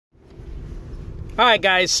All right,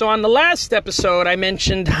 guys. So on the last episode, I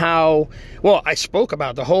mentioned how, I spoke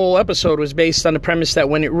about the whole episode was based on the premise that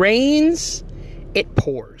when it rains, it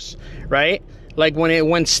pours, right? Like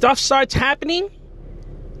when stuff starts happening,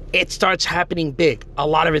 it starts happening big. A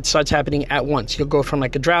lot of it starts happening at once. You'll go from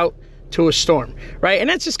like a drought to a storm, right? And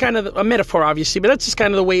that's just kind of a metaphor, obviously, but that's just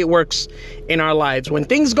kind of the way it works in our lives. When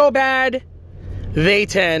things go bad, they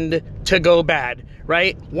tend to go bad,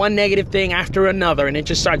 right? One negative thing after another, and it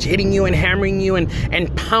just starts hitting you and hammering you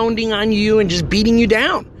and pounding on you and just beating you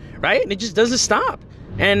down, right? And it just doesn't stop.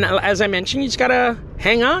 And as I mentioned, you just gotta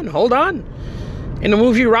hang on, hold on. In the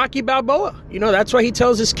movie Rocky Balboa, that's why he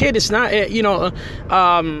tells his kid it's not,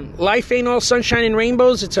 life ain't all sunshine and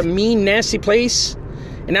rainbows. It's a mean, nasty place.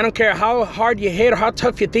 And I don't care how hard you hit or how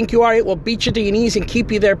tough you think you are, it will beat you to your knees and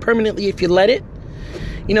keep you there permanently if you let it.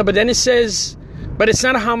 But then it says, but it's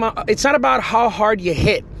not about how hard you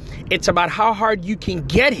hit. It's about how hard you can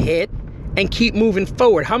get hit and keep moving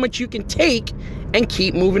forward. How much you can take and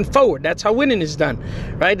keep moving forward. That's how winning is done,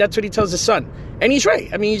 right? That's what he tells his son. And he's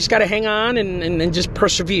right. I mean, you just got to hang on and just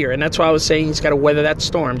persevere. And that's why I was saying you just got to weather that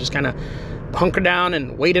storm. Just kind of hunker down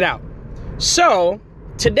and wait it out. So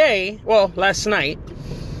today, last night,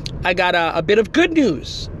 I got a bit of good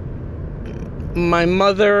news. My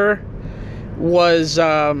mother was,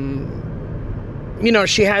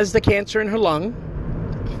 she has the cancer in her lung.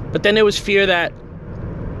 But then there was fear that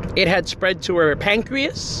it had spread to her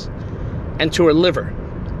pancreas and to her liver.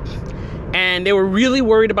 And they were really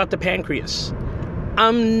worried about the pancreas.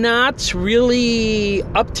 I'm not really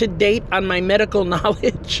up to date on my medical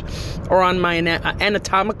knowledge or on my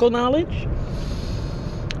anatomical knowledge.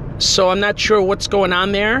 So I'm not sure what's going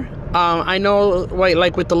on there. I know,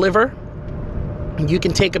 like with the liver, you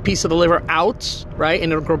can take a piece of the liver out, right?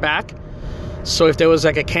 And it'll grow back. So if there was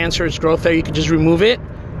like a cancerous growth there, you could just remove it.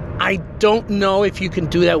 I don't know if you can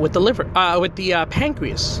do that with the liver, with the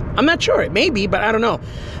pancreas. I'm not sure. It may be, but I don't know.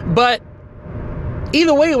 But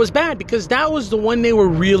either way, it was bad because that was the one they were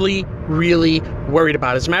really, really worried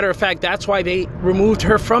about. As a matter of fact, that's why they removed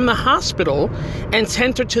her from the hospital and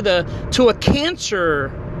sent her to a cancer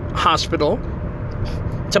hospital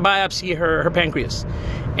to biopsy her pancreas.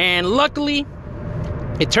 And luckily,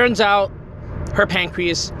 it turns out her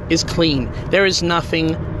pancreas is clean. There is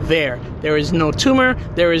nothing there. There is no tumor.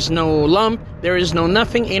 There is no lump. There is no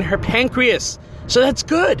nothing in her pancreas. So that's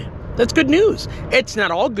good. That's good news. It's not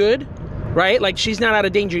all good, right? Like she's not out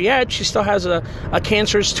of danger yet. She still has a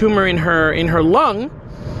cancerous tumor in her lung,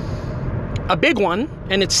 a big one,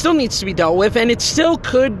 and it still needs to be dealt with, and it still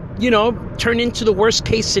could, turn into the worst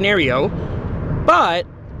case scenario. But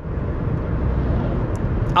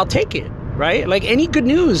I'll take it. Right? Like any good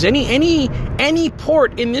news, any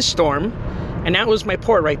port in this storm, and that was my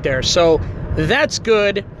port right there. So that's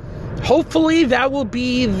good. Hopefully that will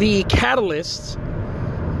be the catalyst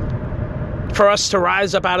for us to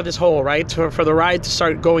rise up out of this hole, right? For the ride to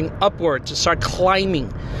start going upward, to start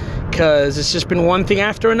climbing, because it's just been one thing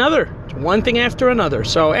after another. One thing after another.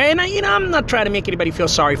 So, and I'm not trying to make anybody feel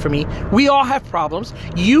sorry for me. We all have problems.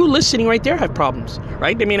 You listening right there have problems,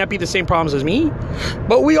 right? They may not be the same problems as me,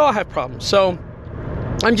 but we all have problems. So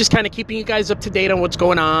I'm just kind of keeping you guys up to date on what's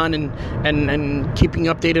going on and keeping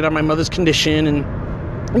you updated on my mother's condition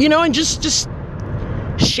and just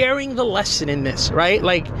sharing the lesson in this, right?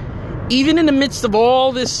 Like even in the midst of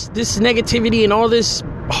all this negativity and all this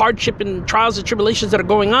hardship and trials and tribulations that are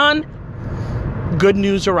going on, good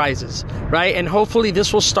news arises, right? And hopefully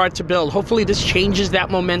this will start to build. Hopefully this changes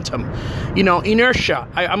that momentum. Inertia.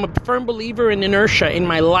 I'm a firm believer in inertia in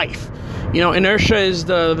my life. Inertia is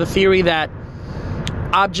the theory that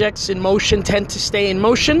objects in motion tend to stay in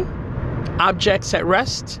motion. Objects at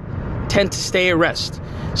rest tend to stay at rest.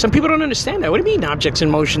 Some people don't understand that. What do you mean objects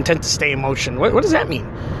in motion tend to stay in motion? What does that mean?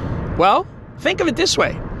 Well, think of it this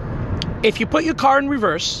way. If you put your car in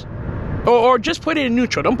reverse, or just put it in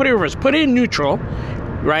neutral. Don't put it in reverse. Put it in neutral,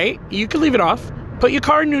 right? You can leave it off. Put your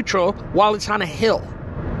car in neutral while it's on a hill.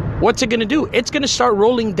 What's it going to do? It's going to start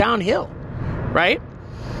rolling downhill, right?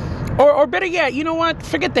 Or better yet, you know what?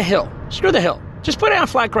 Forget the hill. Screw the hill. Just put it on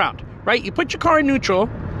flat ground, right? You put your car in neutral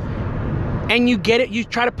and you get it. You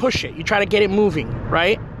try to push it. You try to get it moving,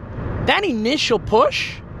 right? That initial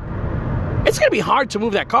push, it's going to be hard to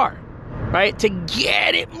move that car, right? To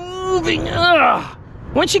get it moving,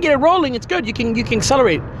 Once you get it rolling, it's good. You can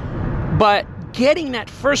accelerate. But getting that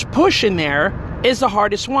first push in there is the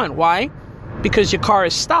hardest one. Why? Because your car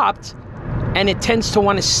is stopped and it tends to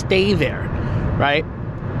want to stay there, right?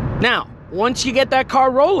 Now, once you get that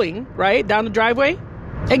car rolling, right, down the driveway,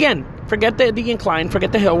 again, forget the incline,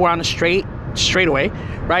 forget the hill. We're on a straightaway,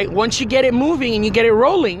 right? Once you get it moving and you get it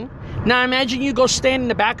rolling, now imagine you go stand in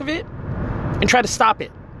the back of it and try to stop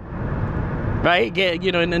it. Right?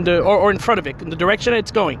 Or in front of it, in the direction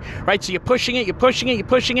it's going. Right? So you're pushing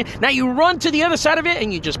it. Now you run to the other side of it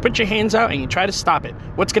and you just put your hands out and you try to stop it.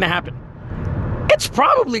 What's going to happen? It's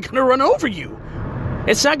probably going to run over you.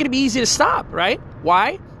 It's not going to be easy to stop, right?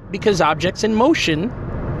 Why? Because objects in motion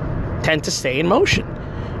tend to stay in motion,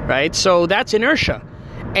 right? So that's inertia.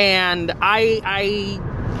 And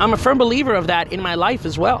I'm a firm believer of that in my life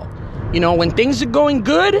as well. When things are going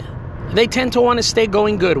good, they tend to want to stay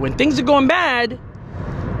going good. When things are going bad,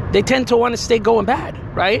 they tend to want to stay going bad,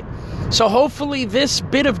 right? So hopefully this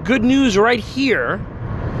bit of good news right here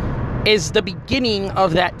is the beginning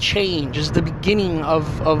of that change, is the beginning of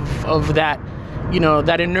that,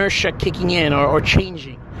 that inertia kicking in or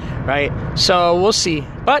changing, right? So we'll see.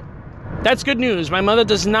 But that's good news. My mother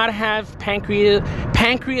does not have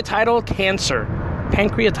pancreatitis cancer.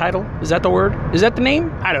 Pancreatitis? Is that the word? Is that the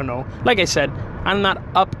name? I don't know. Like I said, I'm not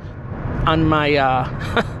up on my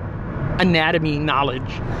anatomy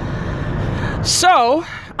knowledge. So,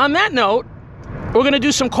 on that note, we're going to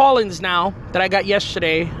do some call-ins now that I got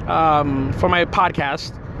yesterday for my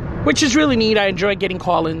podcast, which is really neat. I enjoy getting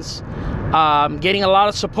call-ins, getting a lot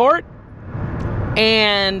of support,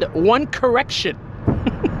 and one correction.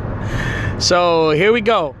 So, here we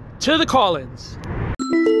go. To the call-ins.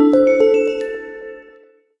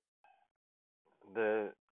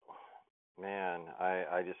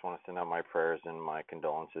 I just want to send out my prayers and my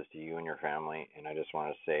condolences to you and your family. And I just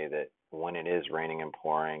want to say that when it is raining and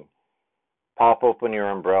pouring, pop open your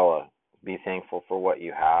umbrella. Be thankful for what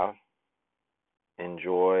you have.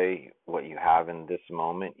 Enjoy what you have in this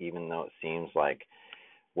moment, even though it seems like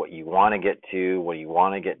what you want to get to, what you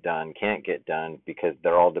want to get done, can't get done because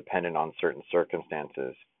they're all dependent on certain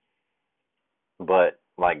circumstances. But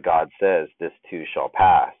like God says, this too shall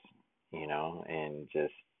pass, and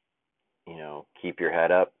just, keep your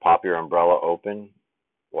head up, pop your umbrella open,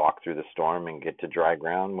 walk through the storm and get to dry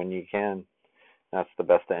ground when you can. That's the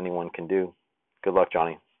best that anyone can do. Good luck,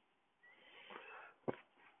 Johnny.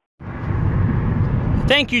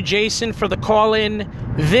 Thank you, Jason, for the call-in.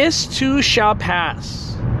 This too shall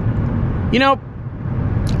pass.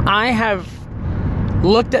 I have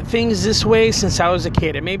looked at things this way since I was a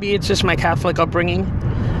kid, and maybe it's just my Catholic upbringing.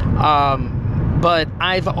 But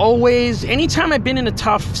I've always, anytime I've been in a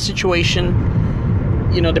tough situation,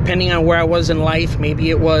 depending on where I was in life, maybe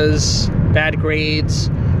it was bad grades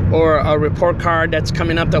or a report card that's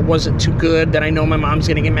coming up that wasn't too good that I know my mom's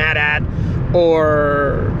going to get mad at,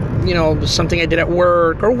 or, something I did at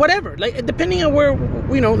work or whatever, like depending on where,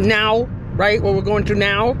 now, right, what we're going through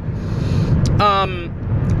now.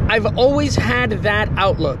 I've always had that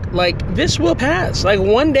outlook, like this will pass. Like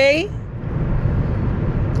one day,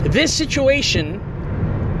 this situation,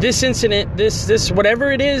 this incident, this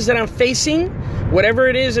whatever it is that I'm facing, whatever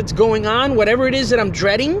it is that's going on, whatever it is that I'm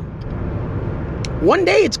dreading, one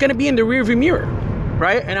day it's going to be in the rearview mirror,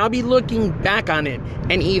 right? And I'll be looking back on it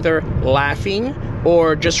and either laughing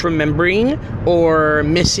or just remembering or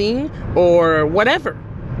missing or whatever,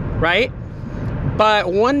 right?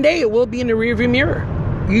 But one day it will be in the rearview mirror.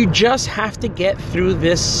 You just have to get through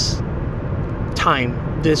this time,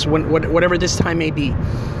 whatever this time may be.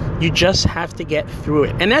 You just have to get through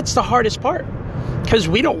it. And that's the hardest part, because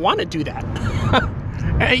we don't want to do that.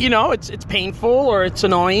 It's painful, or it's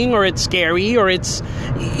annoying, or it's scary, or it's,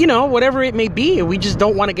 whatever it may be. We just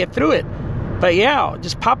don't want to get through it. But yeah,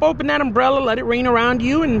 just pop open that umbrella, let it rain around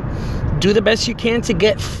you, and do the best you can to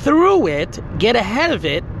get through it, get ahead of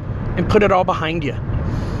it, and put it all behind you.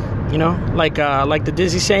 Like the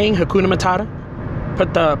Disney saying, Hakuna Matata,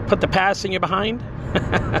 put the past in your behind.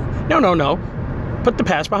 No. Put the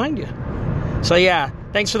past behind you. So yeah,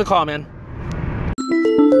 thanks for the call, man.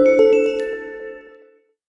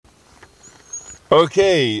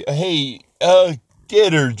 Okay, hey,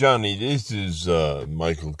 Gator Johnny, this is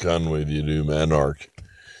Michael Conway, the new Monarch.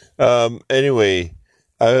 Anyway,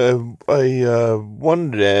 I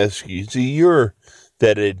wanted to ask you, see, you're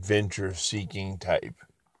that adventure-seeking type.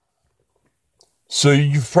 So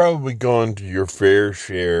you've probably gone to your fair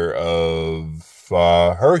share of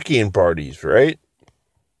hurricane parties, right?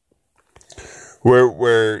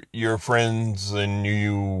 Where your friends and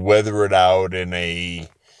you weather it out in a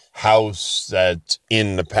house that's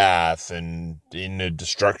in the path and in the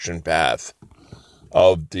destruction path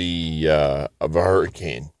of a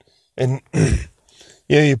hurricane, and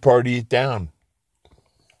you party it down.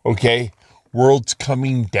 Okay, world's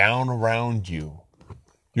coming down around you.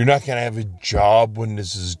 You're not gonna have a job when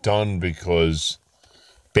this is done because,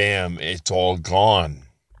 bam, it's all gone.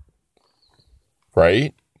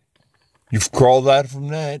 Right? You've crawled out from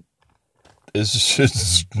that. It's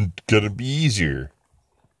just gonna be easier.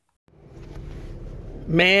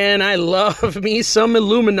 Man, I love me some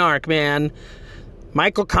Illuminarch, man.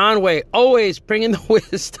 Michael Conway, always bringing the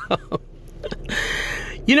wisdom.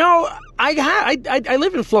 You know, I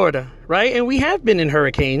live in Florida, right? And we have been in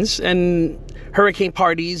hurricanes and hurricane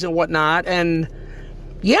parties and whatnot. And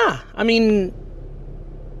yeah, I mean,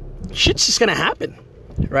 shit's just going to happen,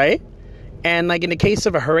 right? And like in the case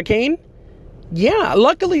of a hurricane, yeah,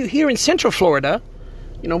 luckily here in Central Florida,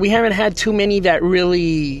 you know, we haven't had too many that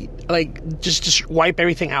really like just wipe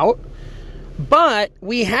everything out. But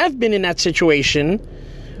we have been in that situation.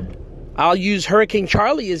 I'll use Hurricane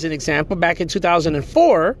Charlie as an example back in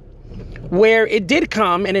 2004, where it did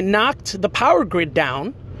come and it knocked the power grid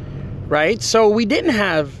down, right? So we didn't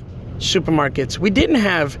have supermarkets. We didn't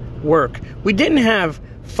have work. We didn't have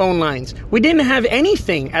phone lines. We didn't have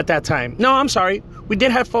anything at that time. No, I'm sorry. We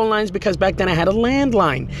did have phone lines because back then I had a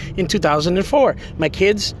landline in 2004. My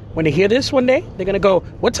kids, when they hear this one day, they're going to go,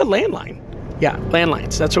 what's a landline? Yeah,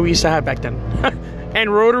 landlines. That's what we used to have back then.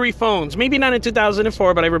 And rotary phones. Maybe not in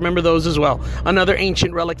 2004, but I remember those as well. Another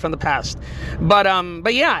ancient relic from the past. But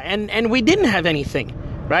yeah, and we didn't have anything,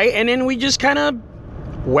 right? And then we just kind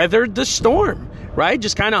of weathered the storm, right?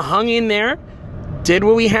 Just kind of hung in there, did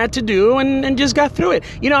what we had to do, and just got through it.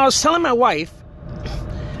 You know, I was telling my wife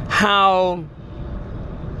how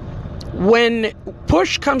when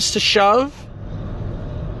push comes to shove,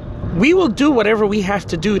 we will do whatever we have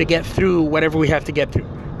to do to get through whatever we have to get through,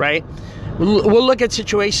 right? We'll look at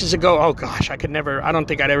situations and go, oh gosh, I don't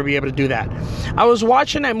think I'd ever be able to do that. I was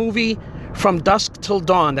watching that movie From Dusk Till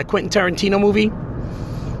Dawn, that Quentin Tarantino movie,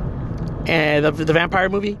 and the vampire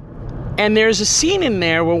movie. And there's a scene in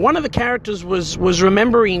there where one of the characters was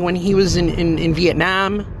remembering when he was in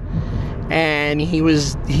Vietnam, and he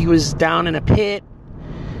was down in a pit,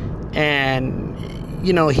 and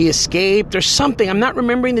you know, he escaped or something. I'm not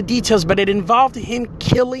remembering the details, but it involved him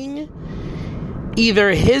killing either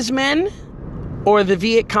his men or the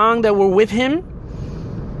Viet Cong that were with him.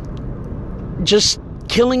 Just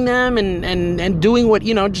killing them and doing what,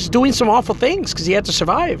 you know, just doing some awful things because he had to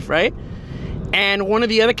survive, right? And one of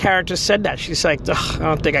the other characters said that. She's like, I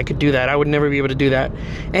don't think I could do that. I would never be able to do that.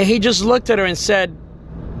 And he just looked at her and said,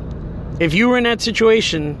 if you were in that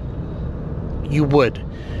situation, you would.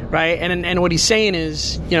 Right, and what he's saying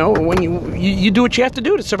is, you know, when you do what you have to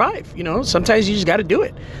do to survive. You know, sometimes you just got to do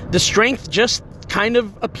it. The strength just kind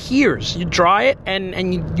of appears. You draw it,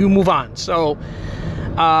 and you move on. So,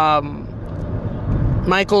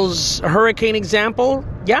 Michael's hurricane example,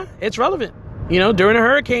 yeah, it's relevant. You know, during a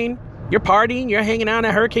hurricane, you're partying, you're hanging out at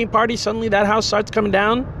a hurricane party. Suddenly, that house starts coming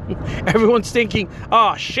down. Everyone's thinking,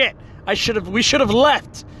 "Oh shit, we should have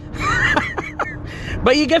left."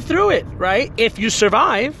 But you get through it, right? If you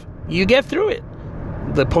survive, you get through it.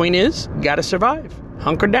 The point is, you got to survive.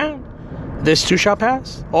 Hunker down. This too shall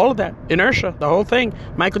pass. All of that. Inertia, the whole thing.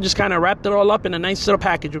 Michael just kind of wrapped it all up in a nice little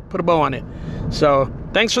package. Put a bow on it. So,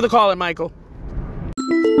 thanks for the call, Michael.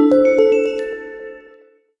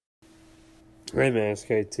 Hey man, it's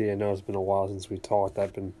KT. I know it's been a while since we talked.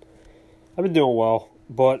 I've been doing well,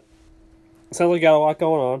 but it sounds like you got a lot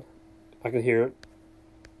going on. I can hear it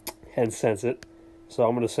and sense it. So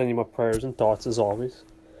I'm going to send you my prayers and thoughts as always.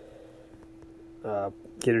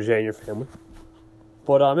 Gator J and your family.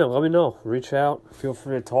 But man, let me know. Reach out. Feel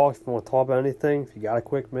free to talk if you want to talk about anything. If you got a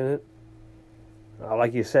quick minute.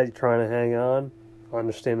 Like you said, you're trying to hang on. I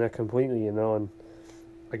understand that completely, you know. And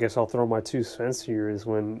I guess I'll throw my 2 cents here is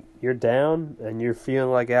when you're down and you're feeling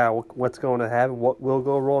like, what's going to happen? What will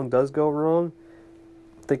go wrong does go wrong.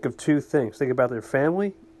 Think of 2 things. Think about their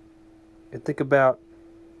family and think about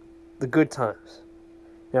the good times.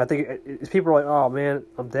 You know, I think people are like, oh man,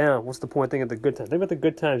 I'm down. What's the point thinking of the good times? Think about the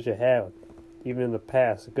good times you had, even in the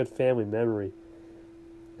past, a good family memory.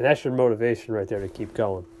 And that's your motivation right there to keep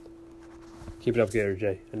going. Keep it up, Gator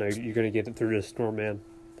J. I know you're going to get through this storm, man.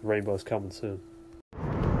 The rainbow's coming soon.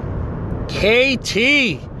 KT,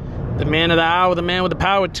 the man of the hour, the man with the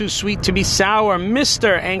power, too sweet to be sour,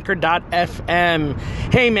 Mr. Anchor.fm.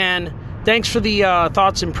 Hey man, thanks for the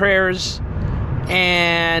thoughts and prayers.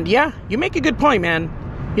 And yeah, you make a good point, man.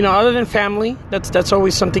 You know, other than family, that's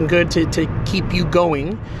always something good to keep you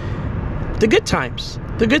going. The good times.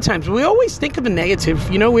 We always think of the negative,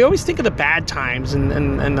 you know, we always think of the bad times and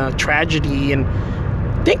the tragedy, and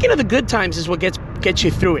thinking of the good times is what gets you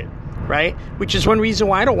through it, right? Which is one reason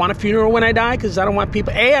why I don't want a funeral when I die, because I don't want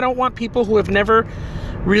people who have never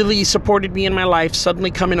really supported me in my life suddenly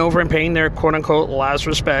coming over and paying their quote-unquote last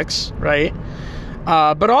respects, right?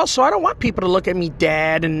 But also, I don't want people to look at me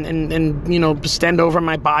dead and you know, stand over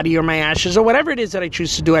my body or my ashes or whatever it is that I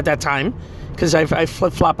choose to do at that time, because I've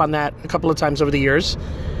flip-flop on that a couple of times over the years.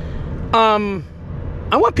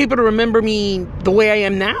 I want people to remember me the way I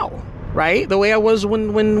am now, right? The way I was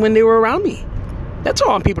when they were around me. That's all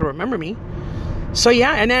I want people to remember me. So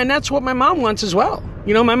yeah, and that's what my mom wants as well.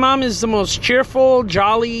 You know, my mom is the most cheerful,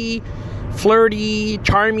 jolly, flirty,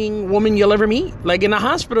 charming woman you'll ever meet. Like in the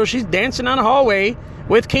hospital, she's dancing down the hallway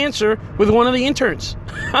with cancer with one of the interns.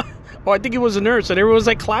 Oh, I think it was a nurse, and everyone was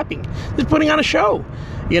like clapping. Just putting on a show,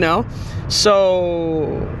 you know?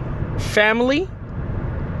 So, family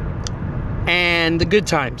and the good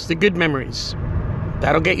times, the good memories.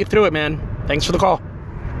 That'll get you through it, man. Thanks for the call.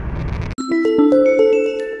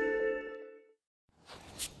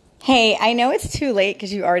 Hey, I know it's too late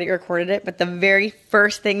because you already recorded it, but the very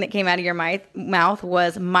first thing that came out of your mouth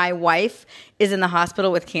was, my wife is in the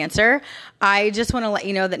hospital with cancer. I just want to let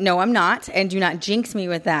you know that no, I'm not, and do not jinx me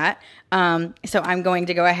with that. So I'm going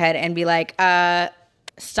to go ahead and be like,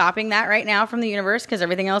 stopping that right now from the universe because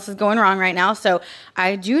everything else is going wrong right now. So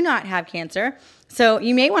I do not have cancer. So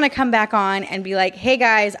you may want to come back on and be like, hey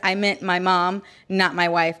guys, I meant my mom, not my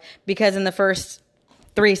wife, because in the first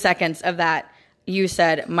 3 seconds of that, you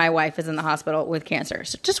said my wife is in the hospital with cancer.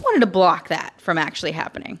 So just wanted to block that from actually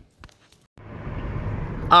happening.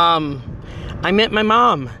 I meant my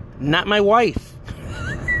mom, not my wife.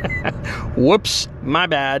 Whoops, my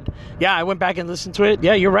bad. Yeah, I went back and listened to it.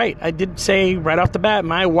 Yeah, you're right. I did say right off the bat,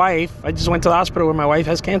 my wife, I just went to the hospital where my wife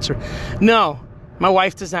has cancer. No, my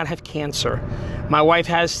wife does not have cancer. My wife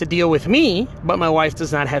has to deal with me, but my wife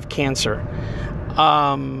does not have cancer.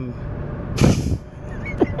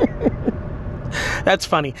 That's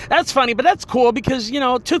funny, but that's cool because, you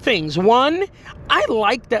know, two things. One, I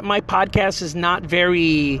like that my podcast is not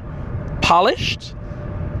very polished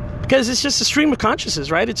because it's just a stream of consciousness,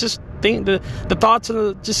 right? It's just the thoughts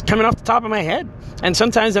are just coming off the top of my head. And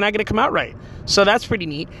sometimes they're not going to come out right. So that's pretty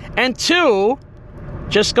neat. And two,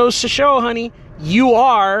 just goes to show, honey, you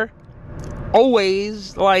are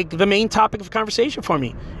always like the main topic of conversation for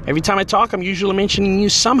me. Every time I talk, I'm usually mentioning you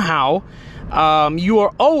somehow. You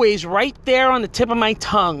are always right there on the tip of my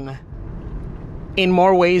tongue in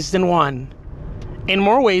more ways than one. In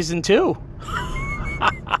more ways than two.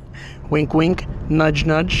 Wink, wink, nudge,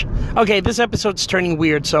 nudge. Okay, this episode's turning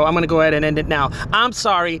weird, so I'm going to go ahead and end it now. I'm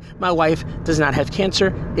sorry, my wife does not have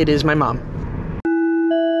cancer. It is my mom.